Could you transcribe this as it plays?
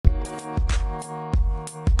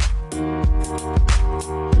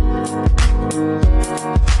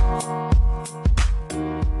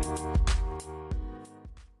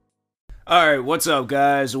Alright, what's up,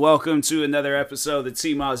 guys? Welcome to another episode of the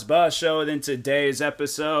T-Moss Boss Show. And in today's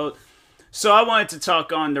episode, I wanted to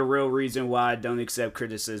talk on the real reason why I don't accept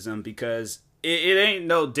criticism, because it ain't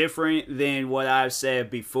no different than what I've said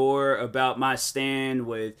before about my stand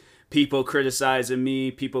with people criticizing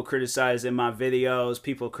me, people criticizing my videos,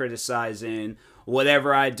 people criticizing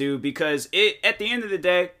whatever I do, because at the end of the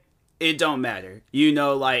day, it don't matter. You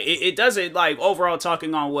know, like, it doesn't, like, overall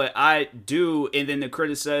talking on what I do and then the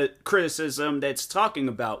criticism that's talking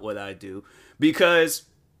about what I do. Because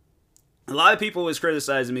a lot of people was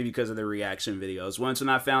criticizing me because of the reaction videos. Once when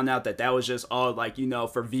I found out that that was just all, like, you know,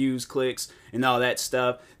 for views, clicks, and all that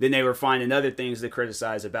stuff, then they were finding other things to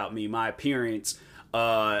criticize about me. My appearance,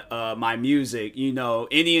 my music, you know,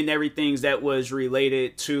 any and everything that was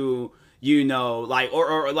related to, you know, like,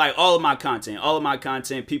 or like all of my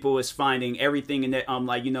content, people was finding everything in that,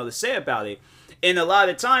 like, you know, to say about it. And a lot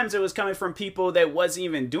of times it was coming from people that wasn't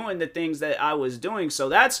even doing the things that I was doing. So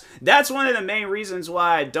that's one of the main reasons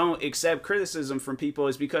why I don't accept criticism from people,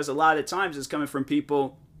 is because a lot of times it's coming from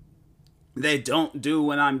people they don't do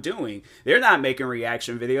what I'm doing. They're not making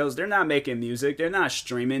reaction videos. They're not making music. They're not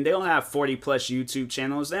streaming. They don't have 40 plus YouTube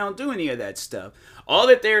channels. They don't do any of that stuff. All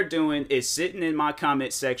that they're doing is sitting in my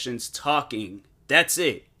comment sections talking. That's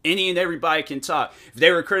it. Any and everybody can talk. If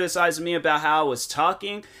they were criticizing me about how I was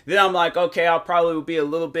talking, then I'm like, okay, I'll probably be a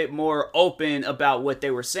little bit more open about what they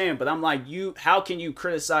were saying. But I'm like, how can you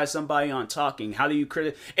criticize somebody on talking? How do you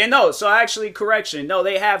criticize? And no, so actually, correction. No,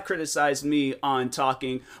 they have criticized me on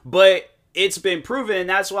talking, but it's been proven, and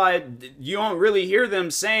that's why you don't really hear them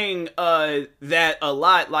saying that a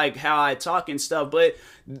lot, like how I talk and stuff, but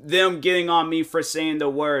them getting on me for saying the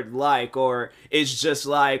word like, or it's just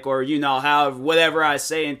like, or, you know, how whatever I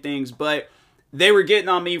say and things, but they were getting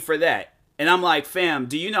on me for that. And I'm like, fam,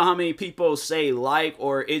 do you know how many people say like,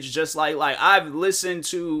 or it's just like, I've listened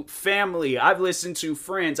to family, I've listened to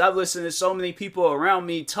friends, I've listened to so many people around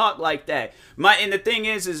me talk like that. And the thing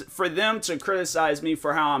is for them to criticize me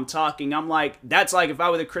for how I'm talking, I'm like, that's like if I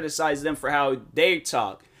would have criticized them for how they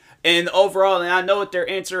talk. And overall, and I know what their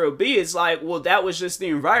answer would be, is like, well, that was just the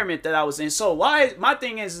environment that I was in. So my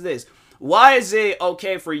thing is this. Why is it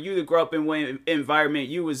okay for you to grow up in what environment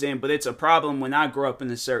you was in, but it's a problem when I grew up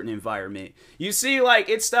in a certain environment? You see, like,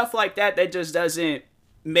 it's stuff like that that just doesn't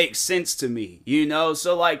make sense to me, you know?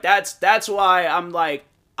 So, like, that's why I'm like,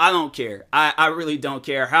 I don't care. I really don't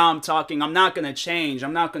care how I'm talking. I'm not going to change.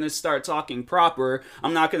 I'm not going to start talking proper.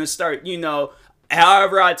 I'm not going to start, you know,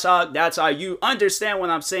 however I talk, that's how you understand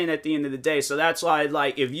what I'm saying at the end of the day. So that's why,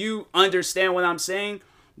 like, if you understand what I'm saying,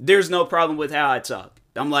 there's no problem with how I talk.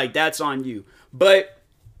 I'm like, that's on you. But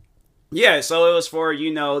yeah, so it was for,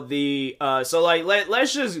 you know, the so like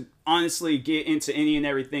let's just honestly get into any and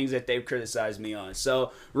everything that they've criticized me on.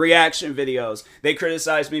 So reaction videos, they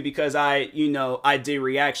criticized me because I did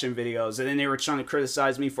reaction videos, and then they were trying to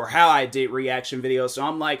criticize me for how I did reaction videos. So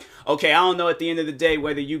I'm like, okay, I don't know at the end of the day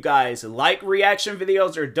whether you guys like reaction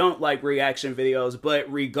videos or don't like reaction videos,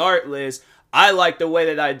 but regardless, I like the way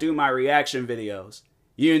that I do my reaction videos.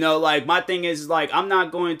 You know, like, my thing is, like, I'm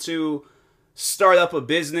not going to start up a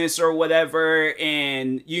business or whatever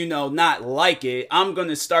and, you know, not like it. I'm going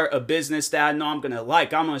to start a business that I know I'm going to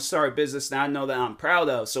like. I'm going to start a business that I know that I'm proud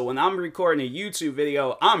of. So when I'm recording a YouTube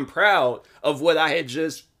video, I'm proud of what I had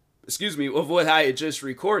just,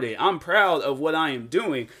 recorded. I'm proud of what I am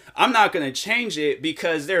doing. I'm not going to change it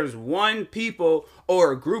because there's one people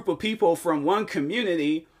or a group of people from one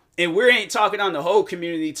community, and we ain't talking on the whole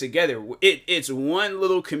community together. It's one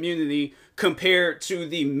little community compared to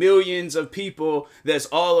the millions of people that's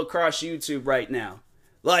all across YouTube right now.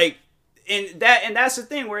 Like, and that's the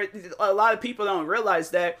thing where a lot of people don't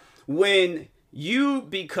realize that when you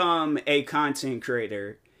become a content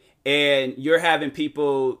creator and you're having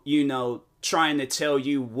people, you know, trying to tell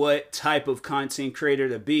you what type of content creator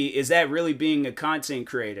to be, is that really being a content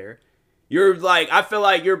creator? You're like, I feel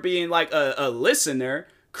like you're being like a listener,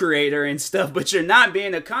 creator and stuff, but you're not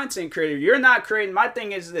being a content creator. You're not creating. My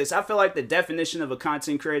thing is this. I feel like the definition of a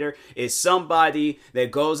content creator is somebody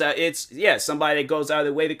that goes out. Somebody that goes out of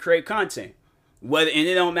their way to create content. And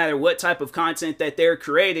it don't matter what type of content that they're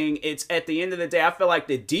creating. It's at the end of the day, I feel like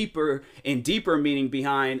the deeper meaning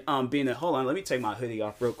behind being a. Hold on, let me take my hoodie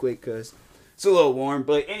off real quick because it's a little warm.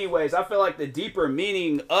 But anyways, I feel like the deeper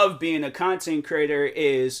meaning of being a content creator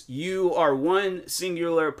is you are one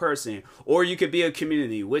singular person, or you could be a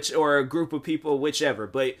community, or a group of people, whichever.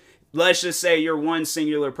 But let's just say you're one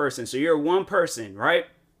singular person. So you're one person, right?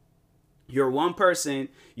 You're one person.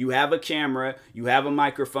 You have a camera, you have a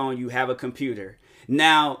microphone, you have a computer.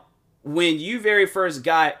 Now, when you very first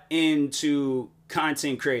got into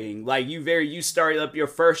content creating. Like you started up your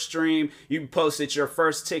first stream, you posted your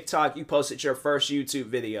first TikTok, you posted your first YouTube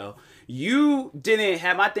video. You didn't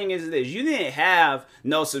have, my thing is this, you didn't have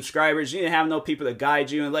no subscribers, you didn't have no people to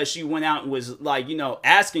guide you unless you went out and was like, you know,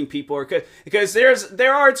 asking people, or because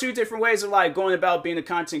there are two different ways of like going about being a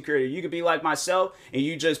content creator. You could be like myself and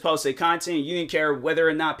you just posted content, you didn't care whether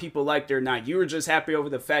or not people liked it or not. You were just happy over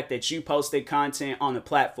the fact that you posted content on the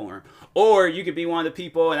platform. Or you could be one of the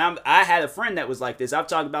people, and I had a friend that was like this. I've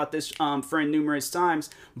talked about this friend numerous times,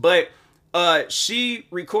 but she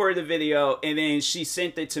recorded a video and then she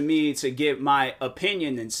sent it to me to get my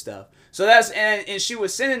opinion and stuff. So that's, and she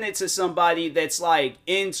was sending it to somebody that's like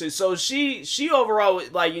into, so she overall,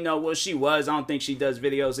 like, you know, well, she was, I don't think she does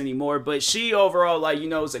videos anymore, but she overall, like, you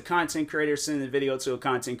know, is a content creator sending a video to a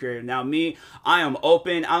content creator. Now me, I am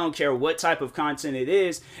open. I don't care what type of content it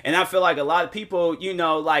is. And I feel like a lot of people, you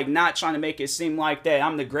know, like not trying to make it seem like that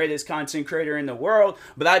I'm the greatest content creator in the world,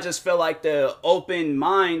 but I just feel like the open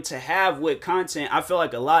mind to have with content, I feel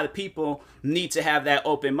like a lot of people need to have that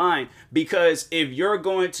open mind, because if you're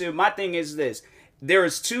going to, my thing is this,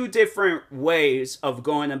 there's two different ways of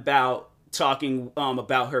going about talking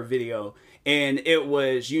about her video, and it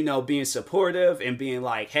was, you know, being supportive and being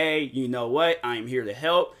like, hey, you know what, I'm here to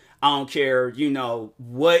help. I don't care, you know,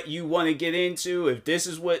 what you want to get into. If this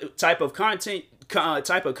is what type of content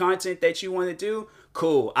that you want to do,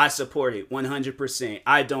 cool, I support it 100%.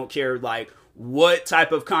 I don't care like what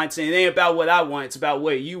type of content. It ain't about what I want, it's about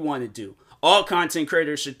what you want to do. All content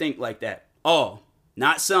creators should think like that. All.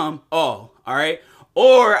 Not some. All. Alright?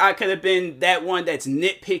 Or I could have been that one that's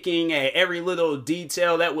nitpicking at every little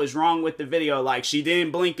detail that was wrong with the video. Like, she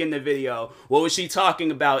didn't blink in the video. What was she talking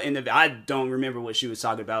about in the I don't remember what she was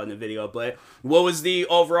talking about in the video, but what was the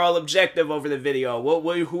overall objective over the video?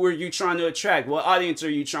 Who are you trying to attract? What audience are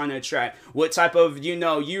you trying to attract? What type of, you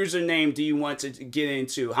know, username do you want to get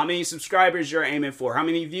into? How many subscribers you're aiming for? How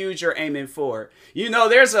many views you're aiming for? You know,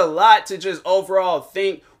 there's a lot to just overall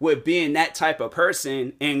think with being that type of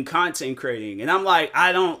person in content creating. And I'm like,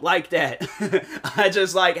 I don't like that. I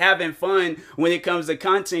just like having fun when it comes to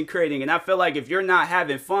content creating. And I feel like if you're not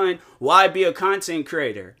having fun, why be a content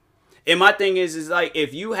creator? And my thing is like,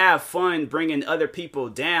 if you have fun bringing other people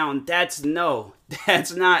down, that's not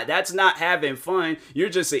having fun. You're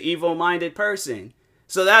just an evil-minded person.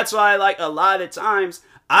 So that's why, like, a lot of times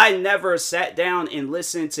I never sat down and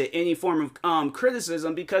listened to any form of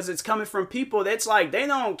criticism, because it's coming from people that's like, they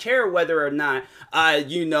don't care whether or not I,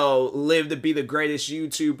 you know, live to be the greatest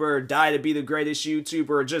YouTuber, die to be the greatest YouTuber,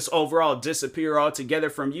 or just overall disappear altogether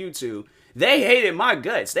from YouTube. They hated my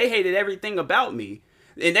guts. They hated everything about me.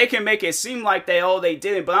 And they can make it seem like they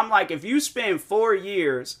didn't. But I'm like, if you spend 4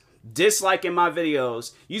 years disliking my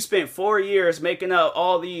videos, you spent 4 years making up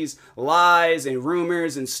all these lies and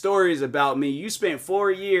rumors and stories about me, you spent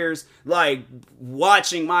 4 years like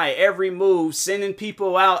watching my every move, sending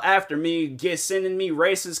people out after me, sending me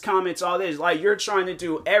racist comments, all this, like, you're trying to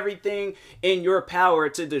do everything in your power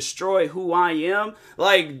to destroy who I am.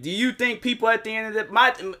 Like, do you think people at the end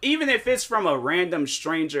of even if it's from a random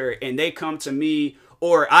stranger and they come to me,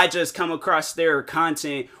 or I just come across their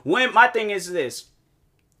content, when my thing is this,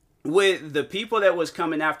 with the people that was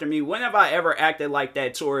coming after me, when have I ever acted like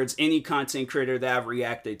that towards any content creator that I've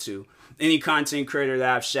reacted to, any content creator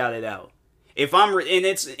that I've shouted out? If I'm,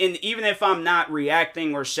 even if I'm not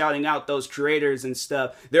reacting or shouting out those creators and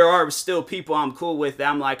stuff, there are still people I'm cool with that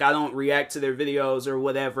I'm like, I don't react to their videos or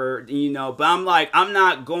whatever, you know, but I'm like, I'm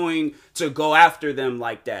not going to go after them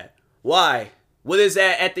like that. Why? What is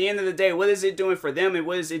that, at the end of the day, what is it doing for them and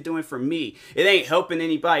what is it doing for me? It ain't helping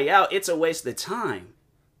anybody out. It's a waste of time.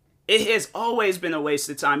 It has always been a waste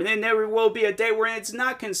of time. And there never will be a day where it's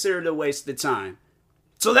not considered a waste of time.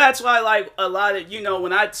 So that's why, like, a lot of, you know,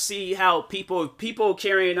 when I see how people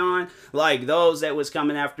carrying on, like those that was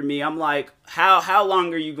coming after me, I'm like, how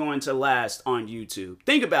long are you going to last on YouTube?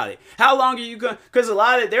 Think about it. How long are you going, because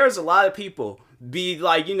there's a lot of people be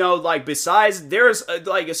like, you know, like, besides, there's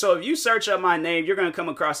like, so if you search up my name, you're gonna come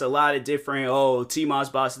across a lot of different, T-Moss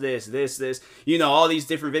Boss this, you know, all these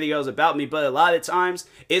different videos about me. But a lot of times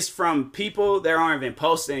it's from people that aren't even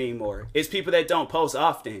posting anymore. It's people that don't post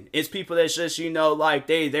often. It's people that's just, you know, like,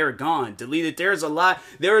 they're gone, deleted.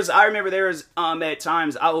 I remember there was at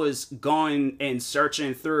times I was going and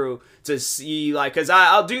searching through to see, like, because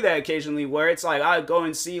I'll do that occasionally, where it's like I go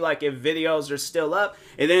and see, like, if videos are still up.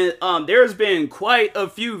 And then there's been quite a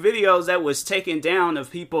few videos that was taken down of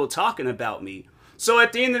people talking about me. So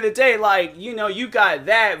at the end of the day, like, you know, you got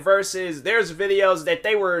that versus there's videos that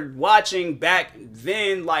they were watching back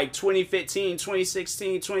then, like 2015,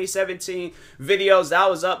 2016, 2017 videos that I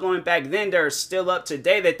was uploading back then. They're still up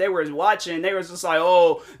today that they were watching. They were just like,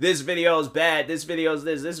 oh, this video is bad. This video is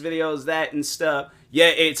this video is that and stuff.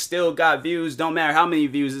 Yet it still got views. Don't matter how many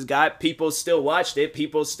views it's got. People still watched it.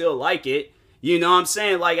 People still like it. You know what I'm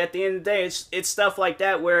saying? Like at the end of the day, it's stuff like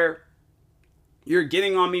that where you're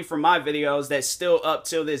getting on me for my videos that's still up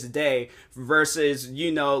till this day versus,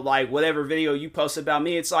 you know, like whatever video you post about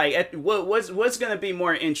me. It's like, what's going to be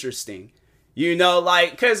more interesting? You know,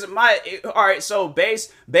 like, cause all right, so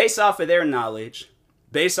based off of their knowledge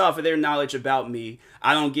about me,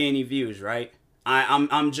 I don't get any views, right?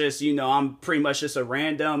 I'm just, you know, I'm pretty much just a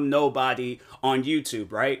random nobody on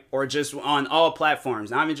YouTube, right? Or just on all platforms.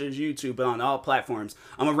 Not even just YouTube, but on all platforms.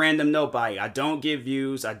 I'm a random nobody. I don't get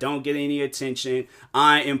views. I don't get any attention.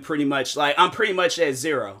 I'm pretty much at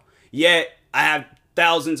zero. Yet I have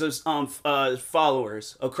thousands of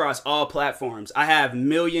followers across all platforms. I have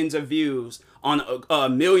millions of views on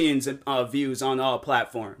views on all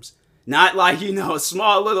platforms. Not like, you know,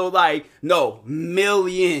 small little like, no,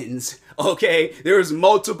 millions. Okay, there's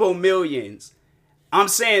multiple millions. I'm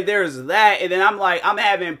saying there's that, and then I'm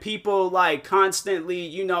having people like constantly,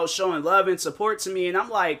 you know, showing love and support to me, and I'm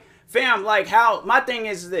like, fam, like how, my thing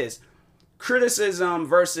is this, criticism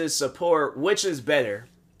versus support, which is better?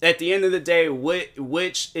 At the end of the day,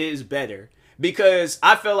 which is better? Because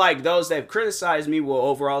I feel like those that criticize me will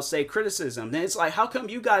overall say criticism. Then it's like, how come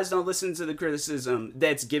you guys don't listen to the criticism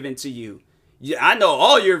that's given to you? Yeah, I know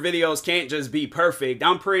all your videos can't just be perfect.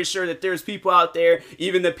 I'm pretty sure that there's people out there,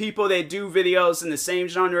 even the people that do videos in the same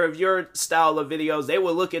genre of your style of videos, they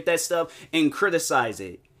will look at that stuff and criticize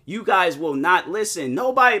it. You guys will not listen.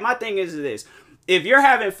 Nobody, my thing is this. If you're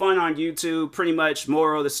having fun on YouTube, pretty much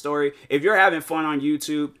moral of the story, if you're having fun on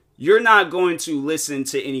YouTube, you're not going to listen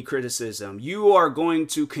to any criticism. You are going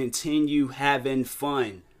to continue having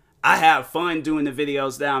fun. I have fun doing the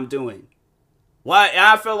videos that I'm doing. Why?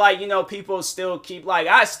 I feel like, you know, people still keep, like,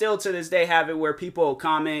 I still to this day have it where people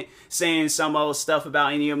comment saying some old stuff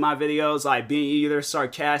about any of my videos, like being either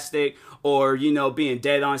sarcastic or, you know, being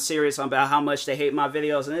dead on serious about how much they hate my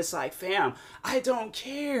videos. And it's like, fam, I don't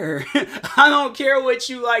care. I don't care what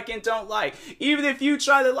you like and don't like. Even if you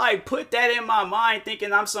try to, like, put that in my mind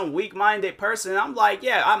thinking I'm some weak-minded person, I'm like,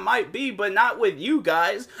 yeah, I might be, but not with you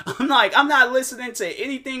guys. I'm like, I'm not listening to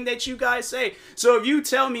anything that you guys say. So if you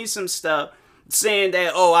tell me some stuff, saying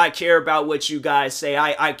that, oh, I care about what you guys say,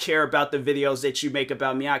 I care about the videos that you make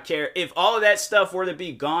about me, I care. If all of that stuff were to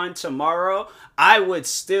be gone tomorrow, I would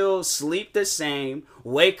still sleep the same,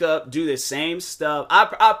 wake up, do the same stuff.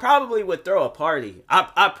 I probably would throw a party.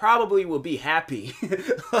 I probably would be happy.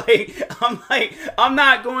 I'm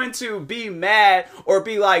not going to be mad or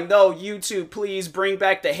be like, no, YouTube, please bring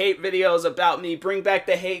back the hate videos about me, bring back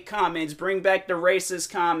the hate comments, bring back the racist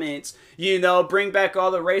comments, you know, bring back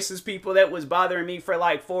all the racist people that was bothering me for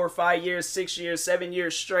like 4 or 5 years, 6 years, 7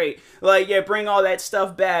 years straight. Like, yeah, bring all that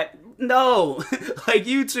stuff back. No, like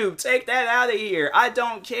YouTube, take that out of here. I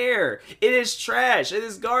don't care. It is trash. It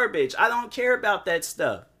is garbage. I don't care about that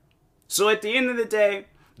stuff. So at the end of the day,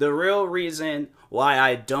 the real reason why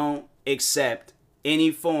I don't accept any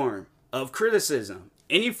form of criticism,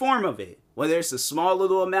 any form of it, whether it's a small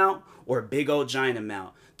little amount or a big old giant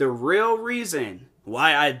amount, the real reason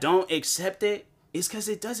why I don't accept it is because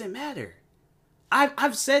it doesn't matter.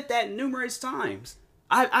 I've said that numerous times.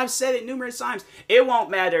 I've said it numerous times. It won't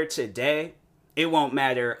matter today. It won't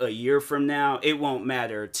matter a year from now. It won't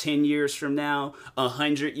matter 10 years from now,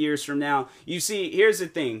 100 years from now. You see, here's the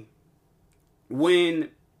thing. When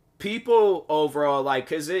people overall, like,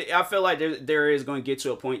 because I feel like there is going to get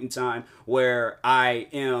to a point in time where I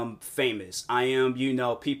am famous. I am, you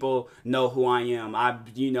know, people know who I am. I'm,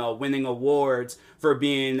 you know, winning awards for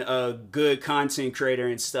being a good content creator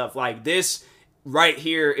and stuff like this. Right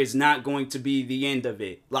here is not going to be the end of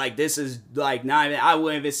it. Like, this is like not even, I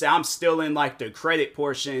wouldn't even say, I'm still in like the credit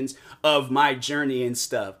portions of my journey and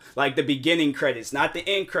stuff. Like the beginning credits, not the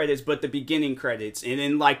end credits, but the beginning credits. And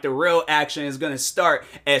then like the real action is going to start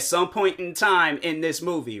at some point in time in this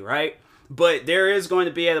movie, right? But there is going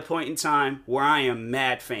to be at a point in time where I am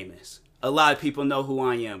mad famous. A lot of people know who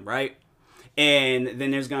I am, right? And then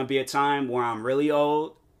there's going to be a time where I'm really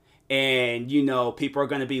old. And, you know, people are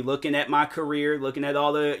going to be looking at my career, looking at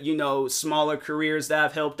all the, you know, smaller careers that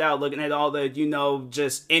I've helped out, looking at all the, you know,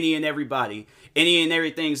 just any and everybody, any and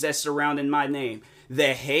everything that's surrounding my name.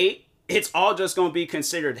 The hate, it's all just going to be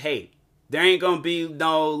considered hate. There ain't going to be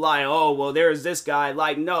no like, oh, well, there's this guy.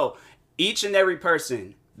 Like, no, each and every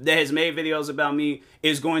person that has made videos about me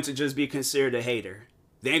is going to just be considered a hater.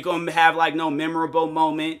 They ain't gonna have like no memorable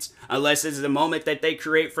moments unless it's the moment that they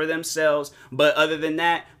create for themselves. But other than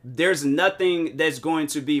that, there's nothing that's going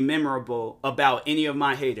to be memorable about any of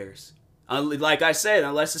my haters. Like I said,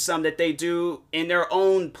 unless it's something that they do in their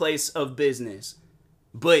own place of business.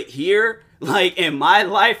 But here, like in my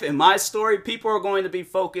life, in my story, people are going to be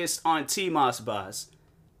focused on T-Moss Boss.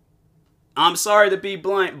 I'm sorry to be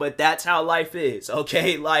blunt, but that's how life is,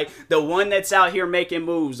 okay? Like, the one that's out here making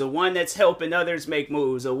moves, the one that's helping others make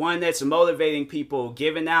moves, the one that's motivating people,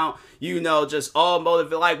 giving out, just all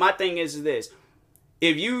motivate. Like, my thing is this.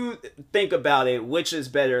 If you think about it, which is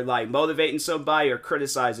better, like motivating somebody or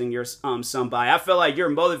criticizing somebody? I feel like you're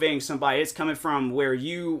motivating somebody. It's coming from where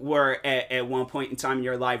you were at one point in time in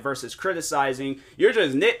your life versus criticizing. You're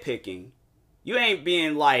just nitpicking. You ain't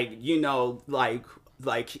being like,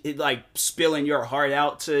 like spilling your heart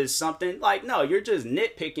out to something. Like, no, you're just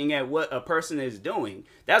nitpicking at what a person is doing.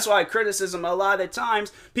 That's why criticism, a lot of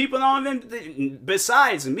times, people don't even,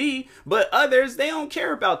 besides me, but others, they don't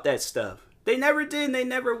care about that stuff. They never did and they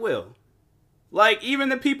never will. Like, even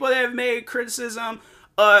the people that have made criticism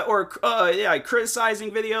criticizing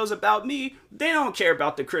videos about me, they don't care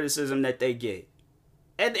about the criticism that they get.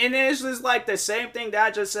 And it's just like the same thing that I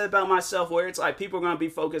just said about myself, where it's like people are going to be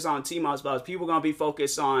focused on T-Moss Boss. People are going to be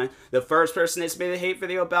focused on the first person that's made a hate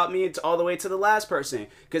video about me all the way to the last person.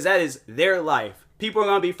 Because that is their life. People are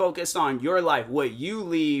going to be focused on your life, what you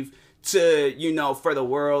leave to, for the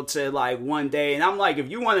world to like one day. And I'm like, if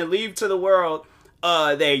you want to leave to the world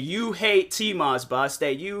that you hate T-Moss Boss,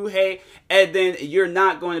 that you hate, and then you're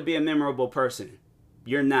not going to be a memorable person.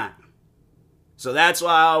 You're not. So that's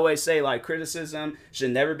why I always say, like, criticism should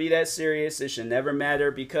never be that serious. It should never matter,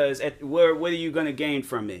 because what are you going to gain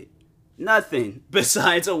from it? Nothing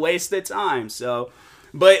besides a waste of time. So,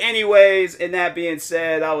 but anyways, and that being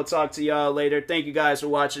said, I will talk to y'all later. Thank you guys for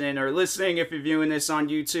watching and or listening. If you're viewing this on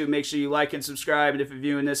YouTube, make sure you like and subscribe. And if you're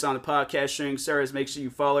viewing this on the podcast streaming service, make sure you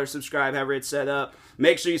follow or subscribe, however it's set up.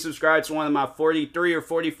 Make sure you subscribe to one of my 43 or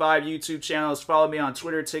 45 YouTube channels. Follow me on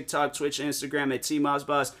Twitter, TikTok, Twitch, and Instagram at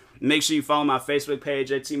TMossBoss. Make sure you follow my Facebook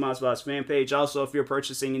page at TMossBoss fan page. Also, if you're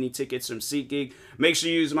purchasing any tickets from SeatGeek, make sure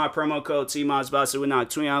you use my promo code TMossBoss. It will knock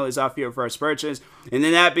 $20 off your first purchase. And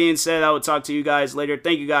then that being said, I will talk to you guys later.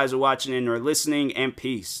 Thank you guys for watching and or listening, and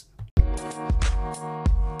peace.